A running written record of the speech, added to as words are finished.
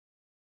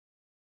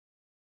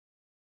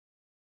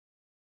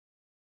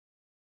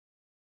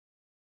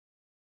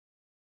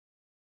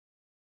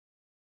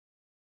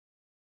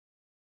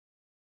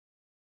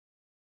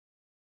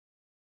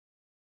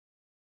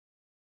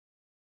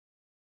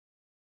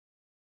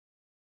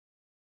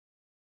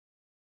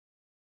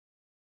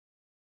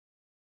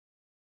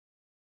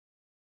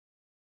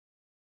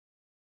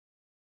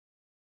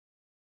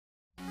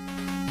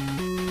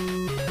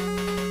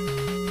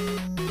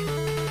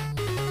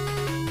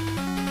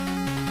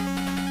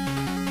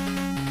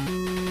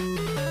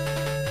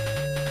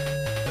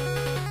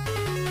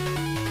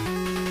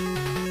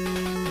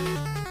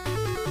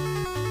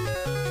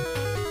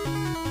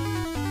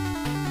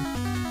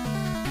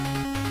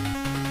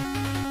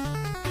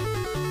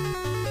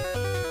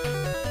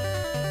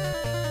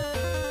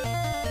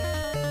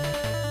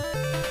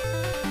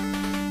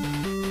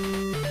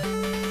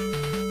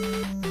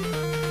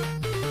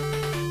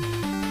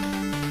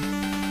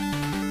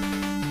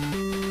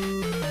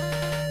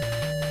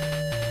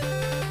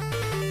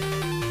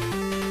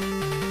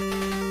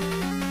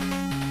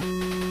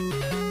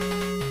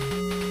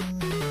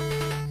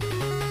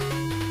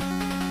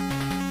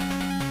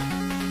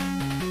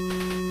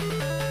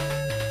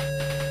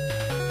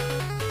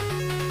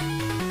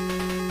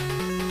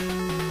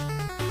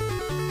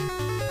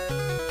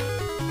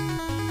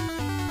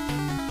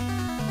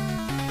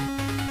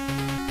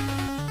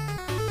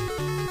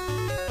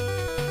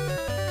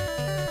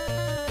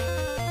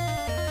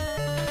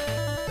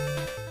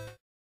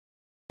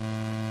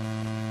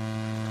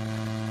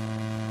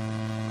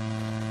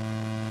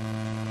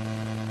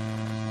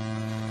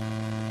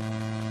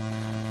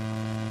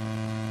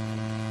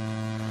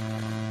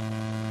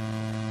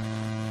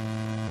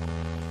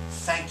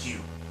thank you,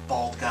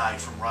 bald guy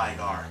from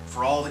Rygar,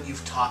 for all that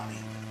you've taught me.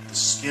 The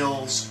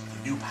skills,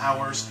 the new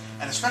powers,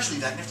 and especially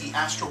that nifty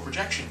astral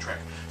projection trick,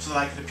 so that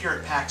I could appear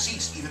at PAX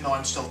East even though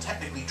I'm still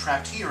technically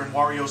trapped here in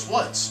Wario's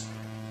woods.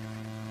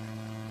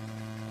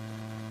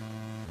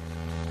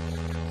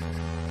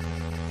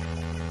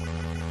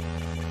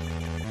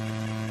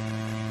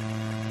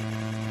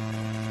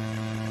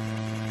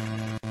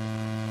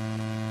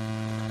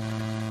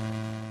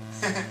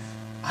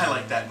 I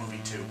like that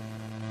movie too.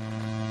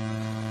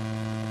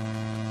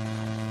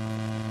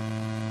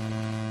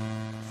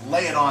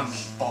 Lay it on me,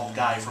 bald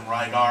guy from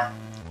Rygar.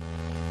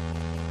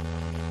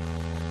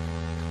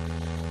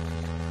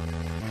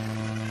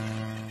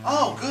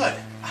 Oh, good.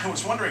 I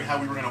was wondering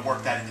how we were going to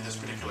work that into this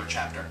particular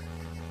chapter.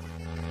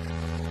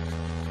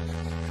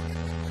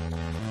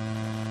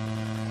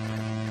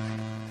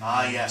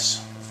 Ah,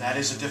 yes. That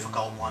is a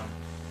difficult one.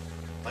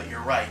 But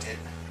you're right, it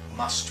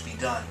must be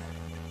done.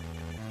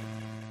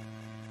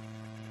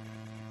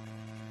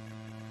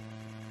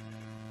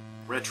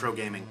 Retro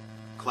gaming,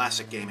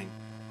 classic gaming,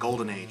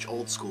 golden age,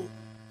 old school.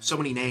 So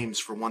many names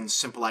for one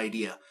simple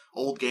idea.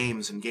 Old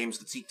games and games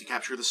that seek to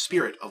capture the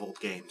spirit of old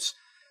games.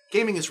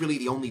 Gaming is really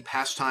the only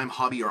pastime,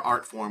 hobby, or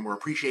art form where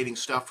appreciating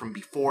stuff from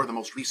before the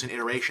most recent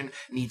iteration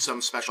needs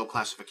some special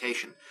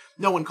classification.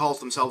 No one calls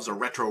themselves a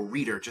retro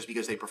reader just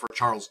because they prefer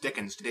Charles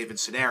Dickens to David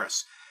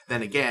Sedaris.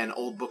 Then again,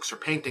 old books or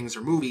paintings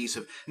or movies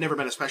have never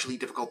been especially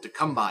difficult to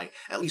come by,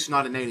 at least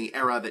not in any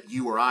era that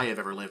you or I have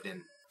ever lived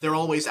in. They're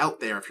always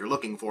out there if you're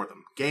looking for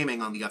them.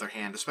 Gaming, on the other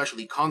hand,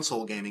 especially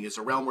console gaming, is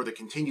a realm where the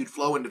continued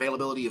flow and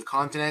availability of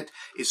content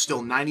is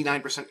still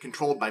 99%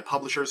 controlled by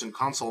publishers and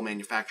console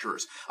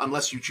manufacturers,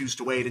 unless you choose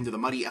to wade into the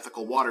muddy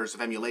ethical waters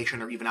of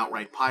emulation or even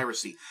outright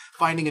piracy.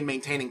 Finding and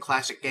maintaining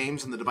classic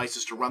games and the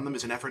devices to run them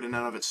is an effort in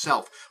and of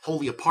itself,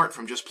 wholly apart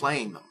from just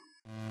playing them.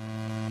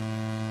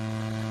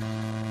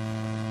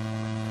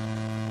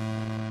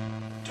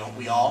 Don't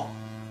we all?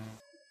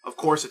 Of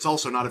course, it's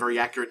also not a very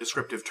accurate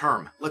descriptive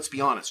term. Let's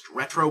be honest,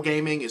 retro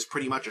gaming is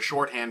pretty much a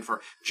shorthand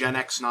for Gen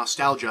X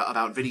nostalgia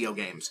about video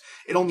games.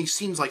 It only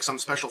seems like some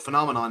special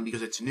phenomenon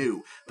because it's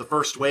new. The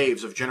first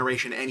waves of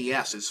Generation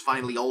NES is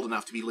finally old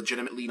enough to be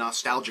legitimately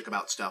nostalgic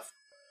about stuff.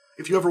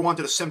 If you ever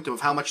wanted a symptom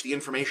of how much the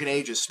information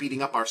age is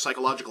speeding up our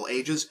psychological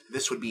ages,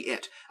 this would be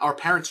it. Our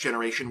parents'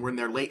 generation were in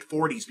their late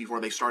 40s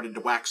before they started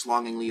to wax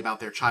longingly about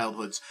their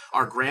childhoods.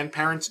 Our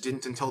grandparents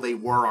didn't until they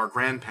were our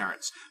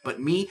grandparents. But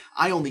me,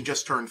 I only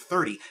just turned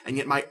 30, and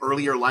yet my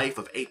earlier life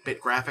of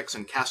 8-bit graphics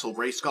and Castle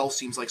Grayskull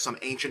seems like some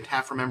ancient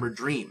half-remembered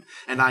dream.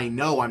 And I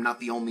know I'm not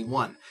the only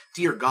one.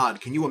 Dear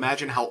God, can you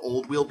imagine how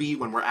old we'll be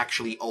when we're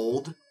actually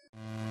old?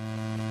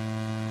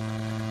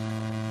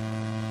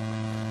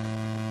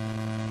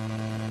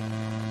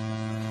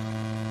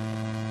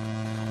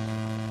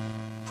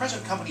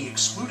 Present company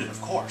excluded,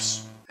 of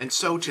course. And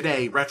so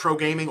today, retro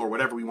gaming, or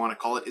whatever we want to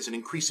call it, is an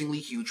increasingly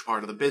huge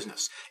part of the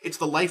business. It's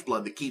the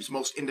lifeblood that keeps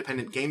most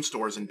independent game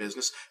stores in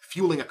business,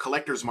 fueling a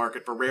collector's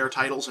market for rare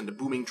titles and a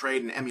booming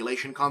trade in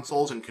emulation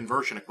consoles and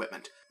conversion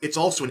equipment. It's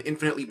also an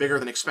infinitely bigger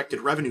than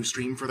expected revenue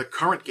stream for the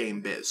current game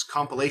biz.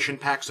 Compilation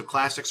packs of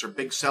classics are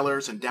big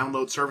sellers, and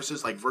download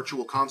services like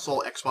Virtual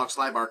Console, Xbox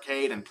Live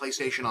Arcade, and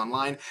PlayStation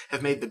Online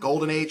have made the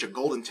golden age a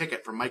golden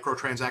ticket for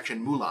microtransaction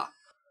moolah.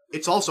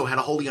 It's also had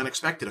a wholly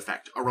unexpected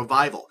effect, a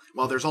revival.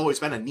 While there's always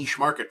been a niche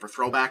market for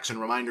throwbacks and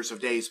reminders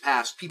of days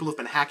past, people have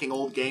been hacking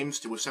old games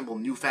to assemble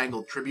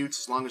newfangled tributes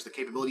as long as the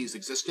capabilities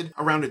existed.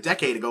 Around a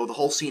decade ago, the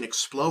whole scene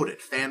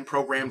exploded.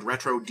 Fan-programmed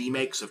retro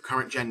demakes of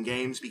current-gen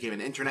games became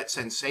an internet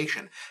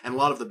sensation, and a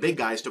lot of the big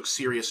guys took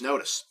serious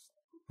notice.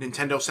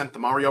 Nintendo sent the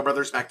Mario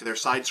Brothers back to their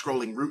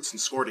side-scrolling roots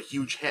and scored a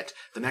huge hit.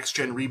 The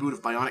next-gen reboot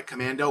of Bionic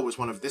Commando was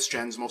one of this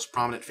gen's most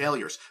prominent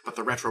failures, but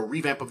the retro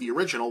revamp of the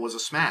original was a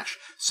smash.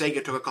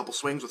 Sega took a couple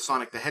swings with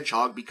Sonic the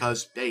Hedgehog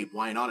because, hey,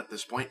 why not at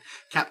this point?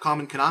 Capcom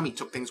and Konami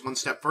took things one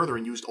step further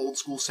and used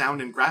old-school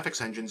sound and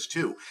graphics engines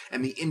too,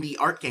 and the indie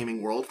art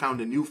gaming world found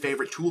a new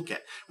favorite toolkit,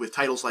 with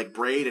titles like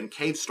Braid and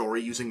Cave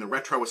Story using the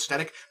retro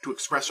aesthetic to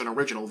express an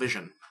original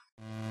vision.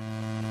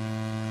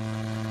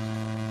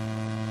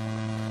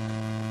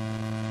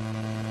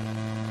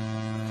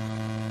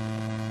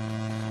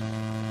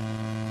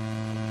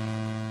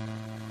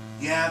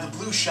 Yeah, the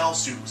blue shell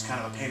suit was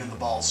kind of a pain in the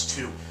balls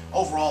too.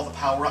 Overall, the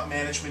power-up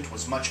management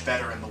was much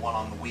better in the one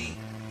on the Wii.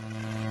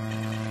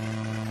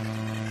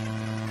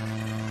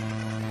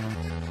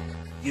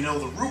 You know,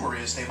 the rumor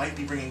is they might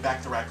be bringing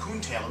back the Raccoon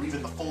Tail or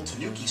even the full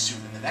Tanuki suit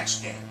in the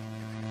next game.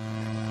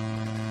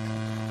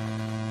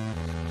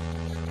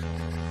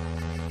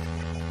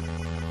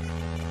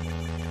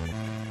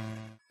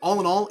 All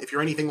in all, if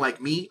you're anything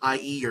like me,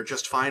 i.e. you're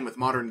just fine with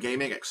modern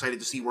gaming, excited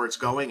to see where it's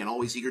going, and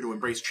always eager to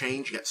embrace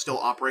change, yet still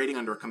operating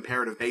under a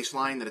comparative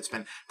baseline that it's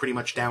been pretty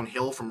much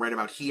downhill from right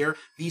about here,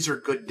 these are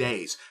good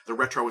days. The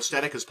retro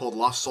aesthetic has pulled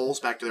lost souls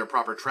back to their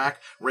proper track,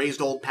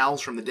 raised old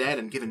pals from the dead,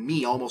 and given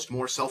me almost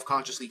more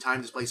self-consciously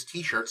time-displaced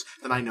t-shirts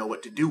than I know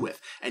what to do with.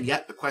 And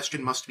yet, the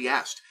question must be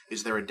asked,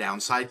 is there a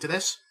downside to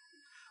this?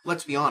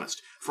 Let's be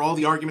honest, for all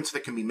the arguments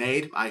that can be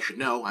made, I should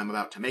know, I'm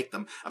about to make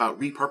them, about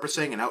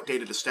repurposing an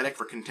outdated aesthetic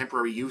for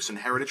contemporary use and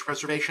heritage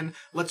preservation,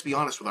 let's be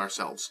honest with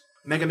ourselves.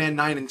 Mega Man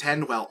 9 and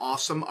 10, while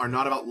awesome, are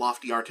not about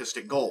lofty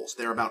artistic goals.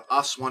 They're about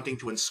us wanting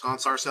to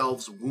ensconce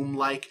ourselves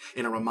womb-like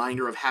in a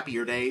reminder of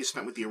happier days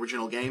spent with the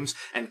original games,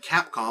 and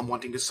Capcom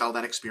wanting to sell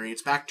that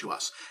experience back to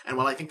us. And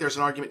while I think there's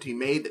an argument to be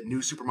made that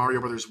New Super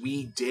Mario Bros.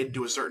 Wii did,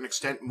 to a certain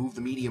extent, move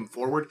the medium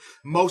forward,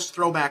 most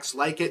throwbacks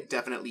like it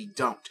definitely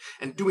don't,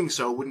 and doing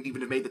so wouldn't even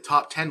have made the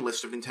top 10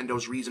 list of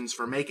Nintendo's reasons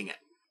for making it.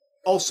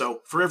 Also,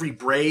 for every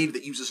braid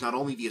that uses not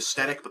only the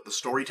aesthetic but the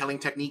storytelling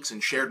techniques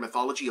and shared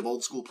mythology of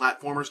old-school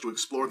platformers to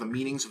explore the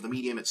meanings of the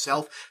medium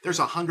itself, there's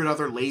 100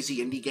 other lazy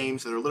indie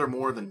games that are little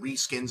more than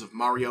reskins of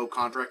Mario,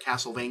 Contra,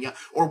 Castlevania,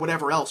 or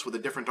whatever else with a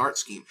different art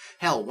scheme.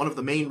 Hell, one of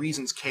the main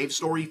reasons Cave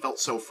Story felt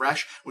so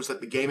fresh was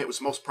that the game it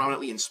was most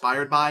prominently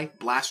inspired by,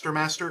 Blaster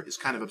Master, is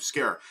kind of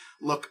obscure.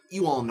 Look,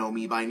 you all know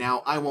me by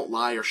now, I won't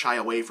lie or shy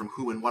away from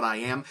who and what I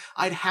am.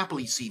 I'd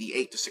happily see the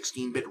 8 to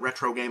 16-bit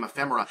retro game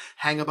ephemera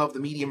hang above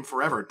the medium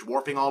forever,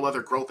 dwarfing all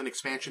other growth and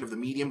expansion of the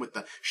medium with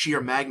the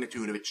sheer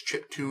magnitude of its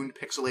chip-tuned,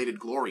 pixelated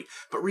glory.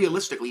 But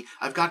realistically,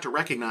 I've got to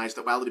recognize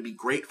that while it'd be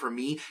great for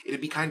me, it'd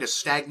be kinda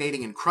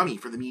stagnating and crummy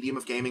for the medium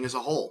of gaming as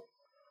a whole.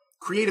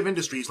 Creative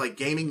industries like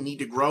gaming need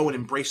to grow and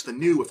embrace the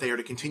new if they are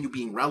to continue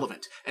being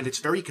relevant, and it's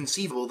very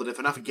conceivable that if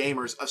enough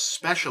gamers,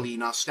 especially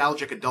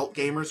nostalgic adult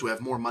gamers who have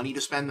more money to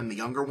spend than the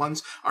younger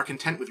ones, are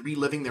content with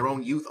reliving their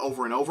own youth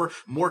over and over,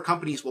 more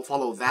companies will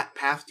follow that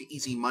path to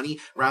easy money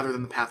rather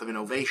than the path of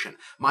innovation.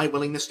 My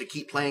willingness to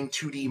keep playing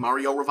 2D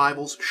Mario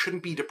revivals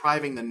shouldn't be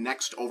depriving the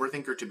next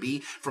Overthinker to be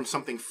from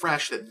something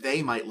fresh that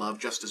they might love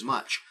just as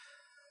much.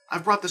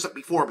 I've brought this up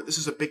before, but this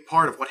is a big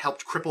part of what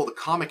helped cripple the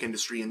comic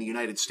industry in the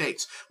United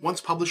States. Once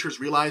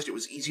publishers realized it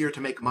was easier to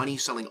make money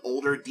selling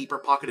older,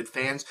 deeper-pocketed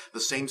fans the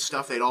same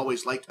stuff they'd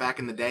always liked back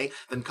in the day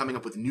than coming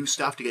up with new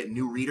stuff to get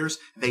new readers,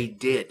 they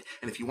did.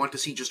 And if you want to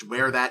see just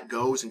where that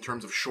goes in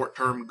terms of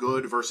short-term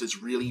good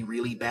versus really,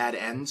 really bad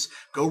ends,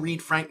 go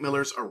read Frank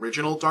Miller's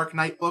original Dark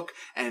Knight book,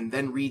 and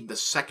then read the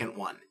second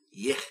one.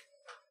 Yeah.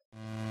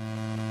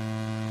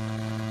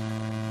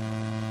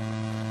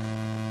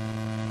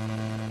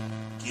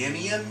 Give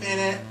me a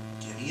minute.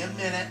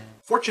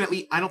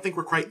 Fortunately, I don't think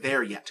we're quite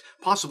there yet,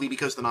 possibly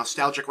because the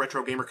nostalgic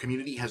retro gamer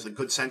community has the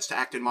good sense to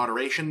act in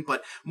moderation,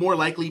 but more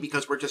likely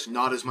because we're just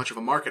not as much of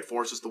a market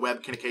force as the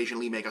web can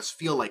occasionally make us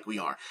feel like we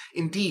are.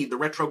 Indeed, the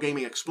retro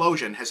gaming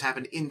explosion has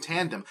happened in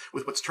tandem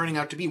with what's turning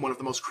out to be one of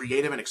the most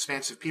creative and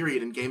expansive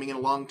period in gaming in a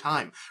long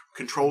time.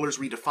 Controllers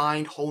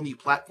redefined, whole new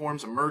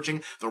platforms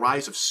emerging, the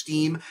rise of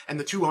Steam, and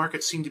the two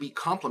markets seem to be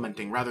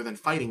complementing rather than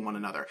fighting one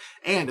another.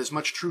 And as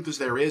much truth as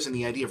there is in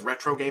the idea of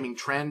retro gaming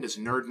trend as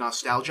nerd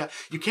nostalgia,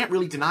 you can't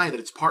really deny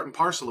that it's part and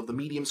parcel of the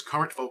medium's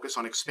current focus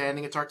on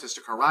expanding its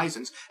artistic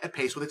horizons at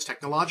pace with its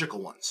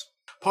technological ones.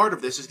 Part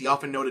of this is the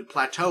often noted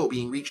plateau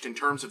being reached in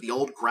terms of the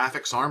old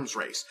graphics arms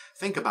race.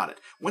 Think about it.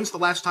 When's the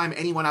last time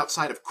anyone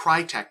outside of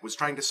Crytek was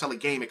trying to sell a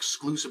game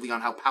exclusively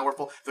on how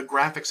powerful the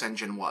graphics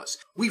engine was?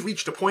 We've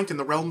reached a point in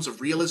the realms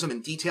of realism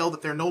and detail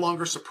that they're no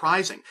longer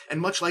surprising,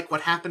 and much like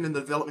what happened in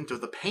the development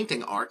of the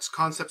painting arts,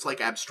 concepts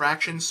like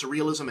abstraction,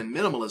 surrealism, and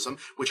minimalism,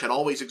 which had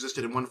always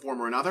existed in one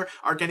form or another,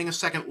 are getting a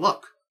second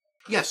look.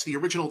 Yes, the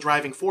original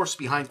driving force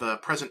behind the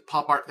present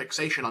pop art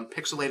fixation on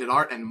pixelated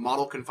art and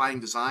model-confining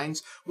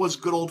designs was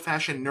good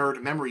old-fashioned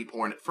nerd memory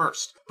porn at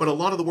first. But a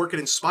lot of the work it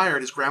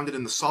inspired is grounded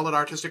in the solid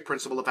artistic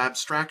principle of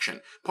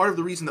abstraction. Part of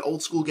the reason that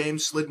old-school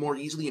games slid more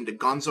easily into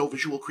gonzo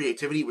visual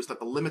creativity was that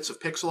the limits of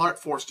pixel art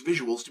forced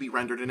visuals to be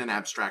rendered in an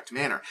abstract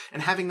manner,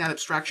 and having that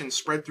abstraction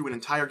spread through an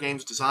entire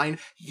game's design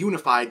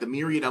unified the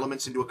myriad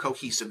elements into a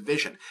cohesive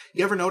vision.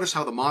 You ever notice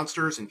how the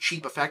monsters and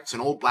cheap effects in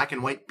old black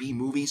and white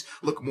B-movies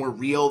look more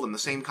real than the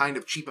same kind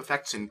of cheap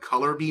effects in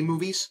color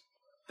B-movies?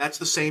 That's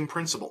the same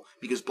principle.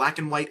 Because black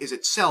and white is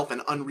itself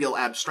an unreal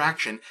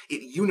abstraction,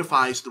 it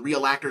unifies the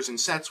real actors and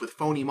sets with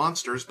phony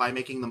monsters by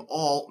making them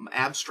all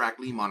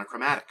abstractly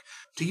monochromatic.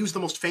 To use the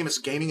most famous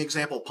gaming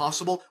example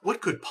possible,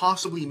 what could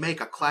possibly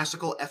make a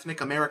classical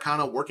ethnic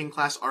Americana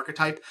working-class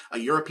archetype, a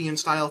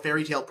European-style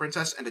fairy tale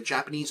princess, and a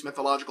Japanese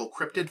mythological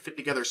cryptid fit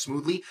together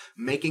smoothly,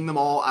 making them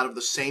all out of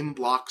the same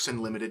blocks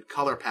and limited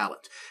color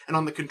palette? And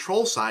on the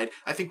control side,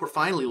 I think we're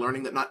finally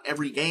learning that not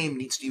every game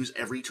needs to use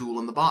every tool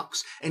in the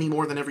box, any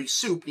more than every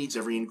soup needs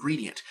every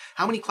ingredient.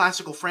 How many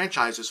classical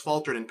franchises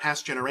faltered in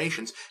past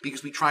generations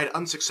because we tried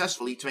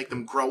unsuccessfully to make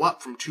them grow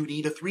up from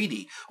 2D to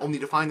 3D, only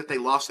to find that they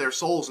lost their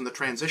souls in the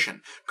transition?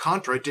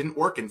 Contra didn't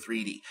work in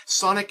 3D.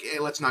 Sonic,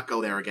 let's not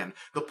go there again.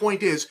 The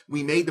point is,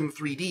 we made them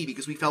 3D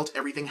because we felt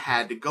everything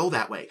had to go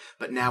that way.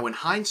 But now in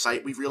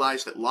hindsight, we've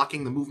realized that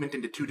locking the movement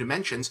into 2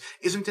 dimensions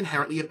isn't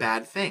inherently a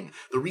bad thing.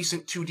 The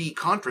recent 2D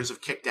Contras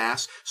have kicked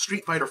ass.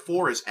 Street Fighter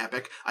 4 is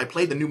epic. I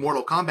played the new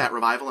Mortal Kombat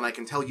revival and I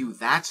can tell you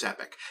that's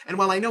epic. And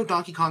while I know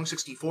Donkey Kong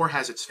 64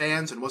 has its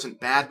fans and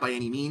wasn't bad by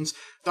any means,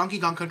 Donkey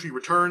Kong Country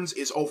Returns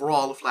is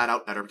overall a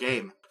flat-out better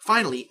game.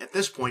 Finally, at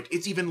this point,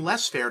 it's even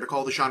less fair to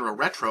call the genre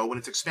retro when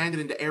it's expanded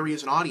into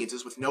areas and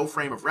audiences with no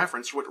frame of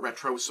reference for what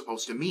retro is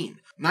supposed to mean.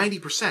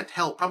 90%,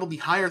 hell, probably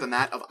higher than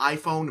that, of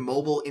iPhone,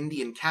 mobile,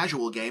 indie, and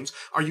casual games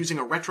are using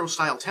a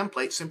retro-style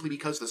template simply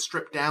because the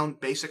stripped-down,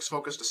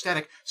 basics-focused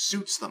aesthetic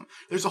suits them.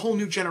 There's a whole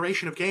new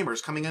generation of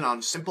gamers coming in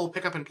on simple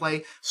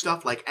pick-up-and-play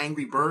stuff like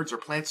Angry Birds or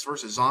Plants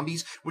vs.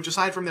 Zombies, which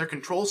aside from their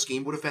control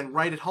scheme would have been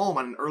right at home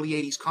on an early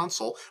 80s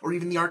console or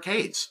even the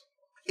arcades.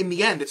 In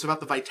the end, it's about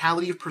the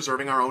vitality of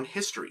preserving our own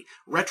history.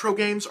 Retro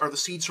games are the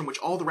seeds from which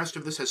all the rest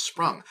of this has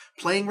sprung.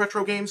 Playing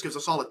retro games gives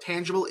us all a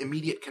tangible,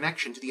 immediate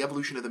connection to the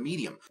evolution of the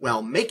medium,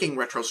 while making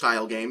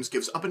retro-style games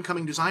gives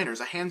up-and-coming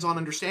designers a hands-on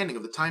understanding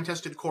of the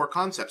time-tested core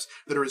concepts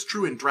that are as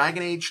true in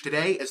Dragon Age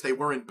today as they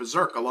were in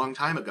Berserk a long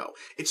time ago.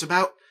 It's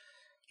about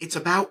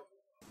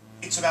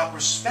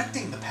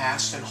respecting the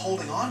past and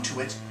holding on to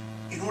it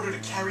in order to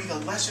carry the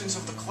lessons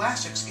of the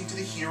classics into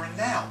the here and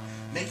now,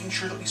 making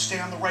sure that we stay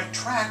on the right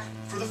track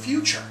for the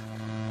future.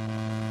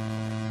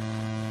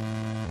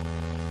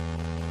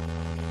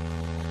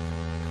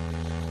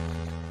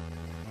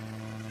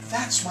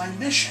 That's my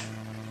mission.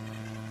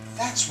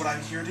 That's what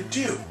I'm here to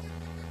do.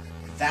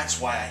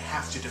 That's why I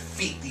have to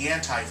defeat the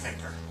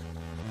AntiThinker.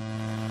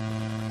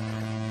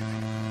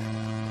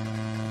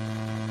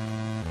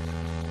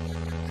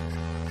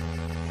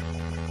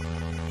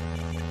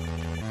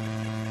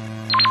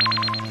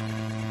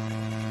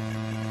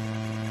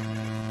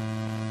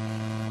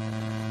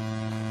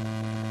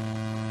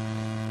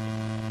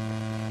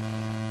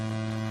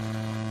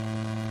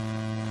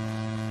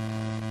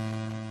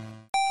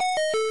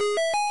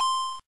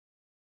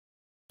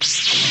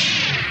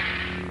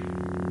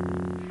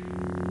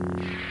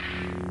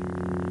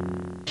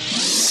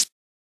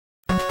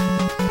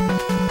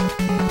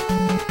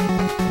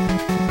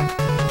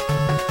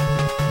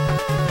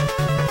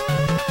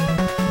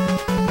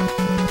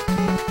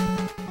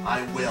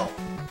 I will.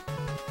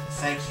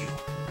 Thank you,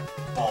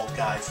 bald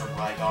guy from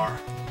Rygar.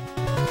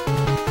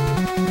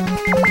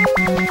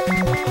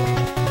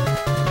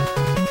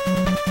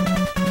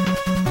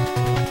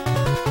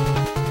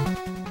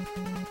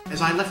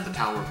 As I left the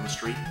Tower of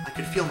Mystery, I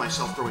could feel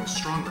myself growing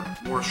stronger,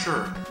 more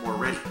assured, more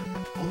ready.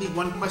 Only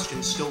one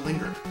question still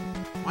lingered.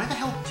 Why the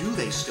hell do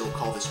they still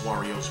call this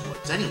Wario's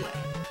Woods anyway?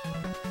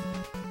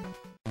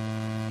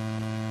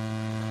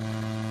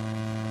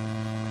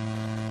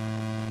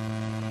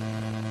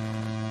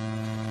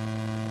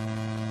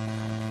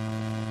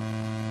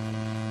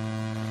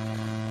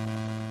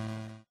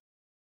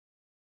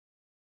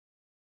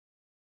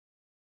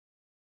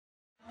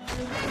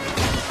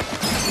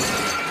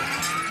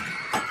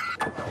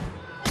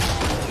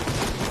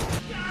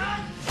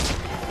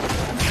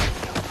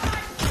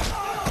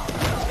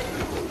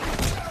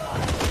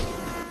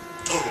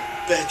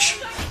 Bitch.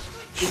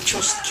 He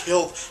just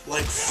killed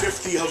like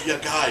 50 of you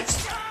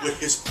guys with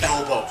his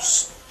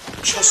elbows.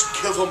 Just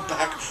give him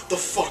back the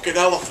fucking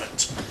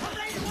elephant.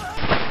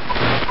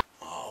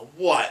 Oh,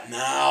 what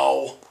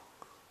now?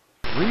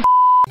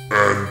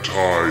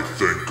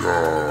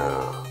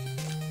 AntiThinker.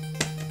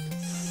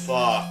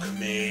 Fuck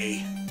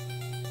me.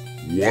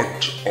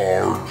 What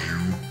are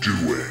you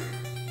doing?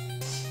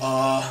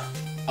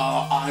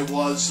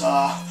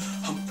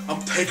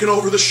 I'm taking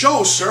over the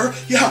show, sir.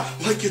 Yeah,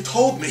 like you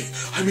told me.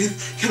 I mean,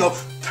 you know,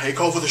 take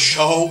over the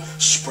show,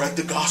 spread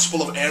the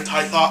gospel of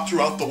anti-thought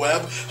throughout the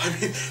web. I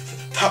mean,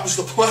 that was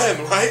the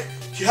plan, right?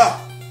 Yeah.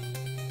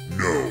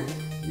 No.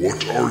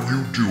 What are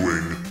you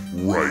doing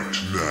right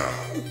now?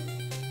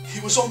 He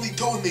was only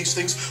doing these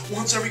things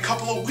once every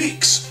couple of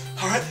weeks,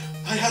 alright?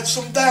 I had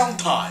some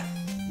downtime.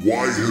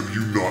 Why have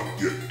you not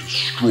yet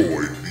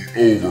destroyed the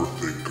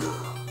Overthinker?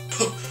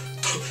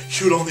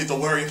 You don't need to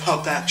worry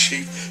about that,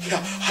 Chief. Yeah,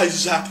 I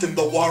zapped him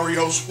the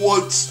Wario's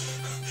Woods.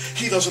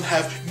 He doesn't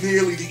have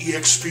nearly the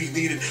EXP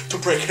needed to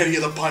break any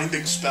of the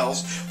binding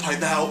spells. By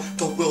now,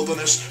 the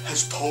wilderness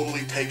has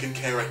totally taken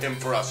care of him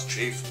for us,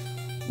 Chief.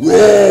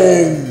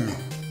 Wrong!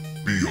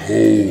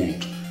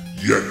 Behold,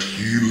 yet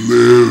he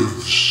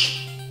lives.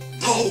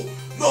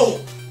 No,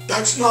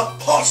 that's not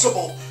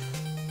possible.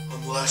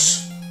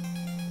 Unless...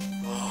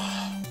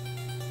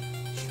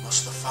 he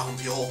must have found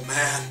the old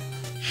man.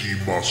 He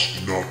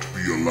must not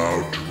be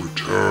allowed to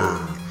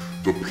return.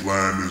 The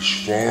plan is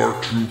far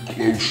too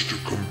close to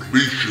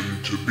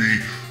completion to be...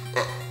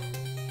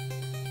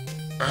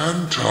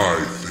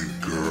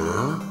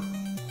 AntiThinker?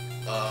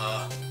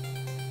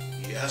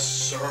 Yes,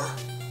 sir.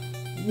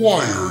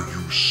 Why are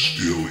you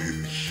still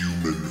in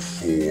human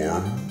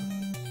form?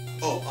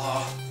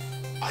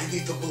 I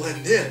need to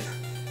blend in.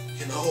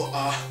 You know,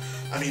 I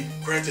mean,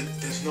 granted,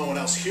 there's no one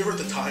else here at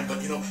the time,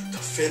 but, you know, to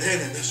fit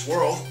in this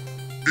world.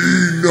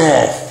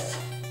 Enough!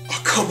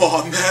 Oh, come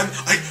on, man.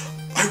 I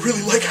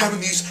really like having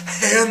these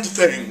hand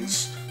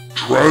things.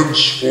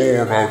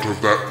 Transform out of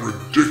that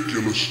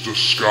ridiculous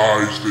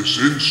disguise this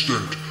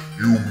instant,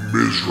 you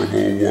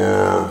miserable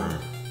worm.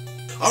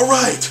 All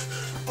right.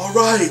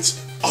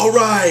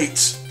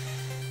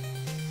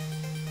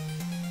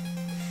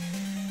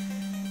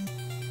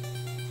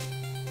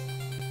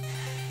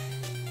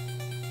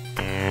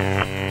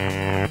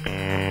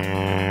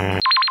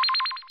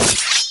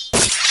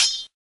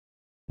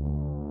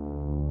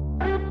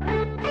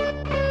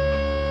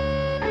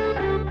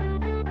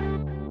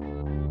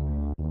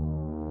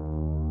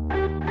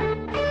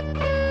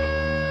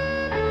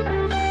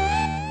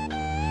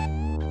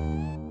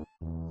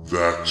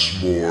 That's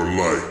more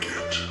like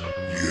it,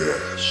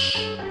 yes.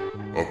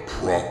 A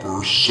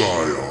proper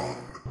scion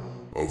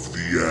of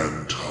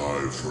the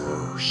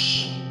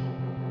Antiverse.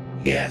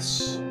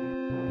 Yes,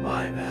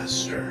 my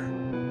master.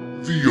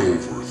 The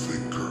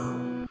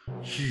Overthinker.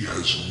 He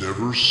has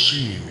never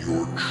seen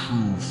your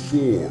true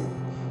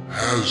form,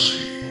 has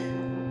he?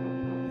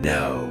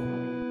 No,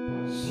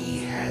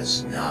 he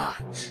has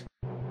not.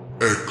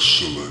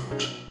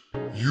 Excellent.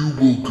 You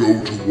will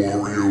go to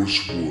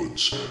Wario's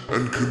Woods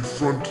and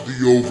confront the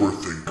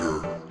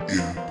Overthinker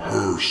in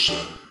person,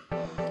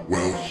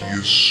 while he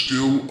is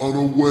still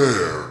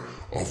unaware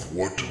of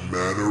what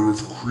manner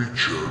of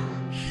creature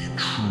he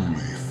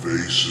truly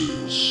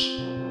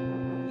faces.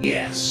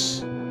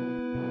 Yes.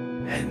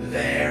 And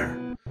there,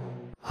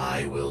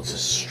 I will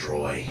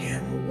destroy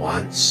him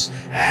once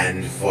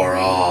and for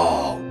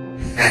all.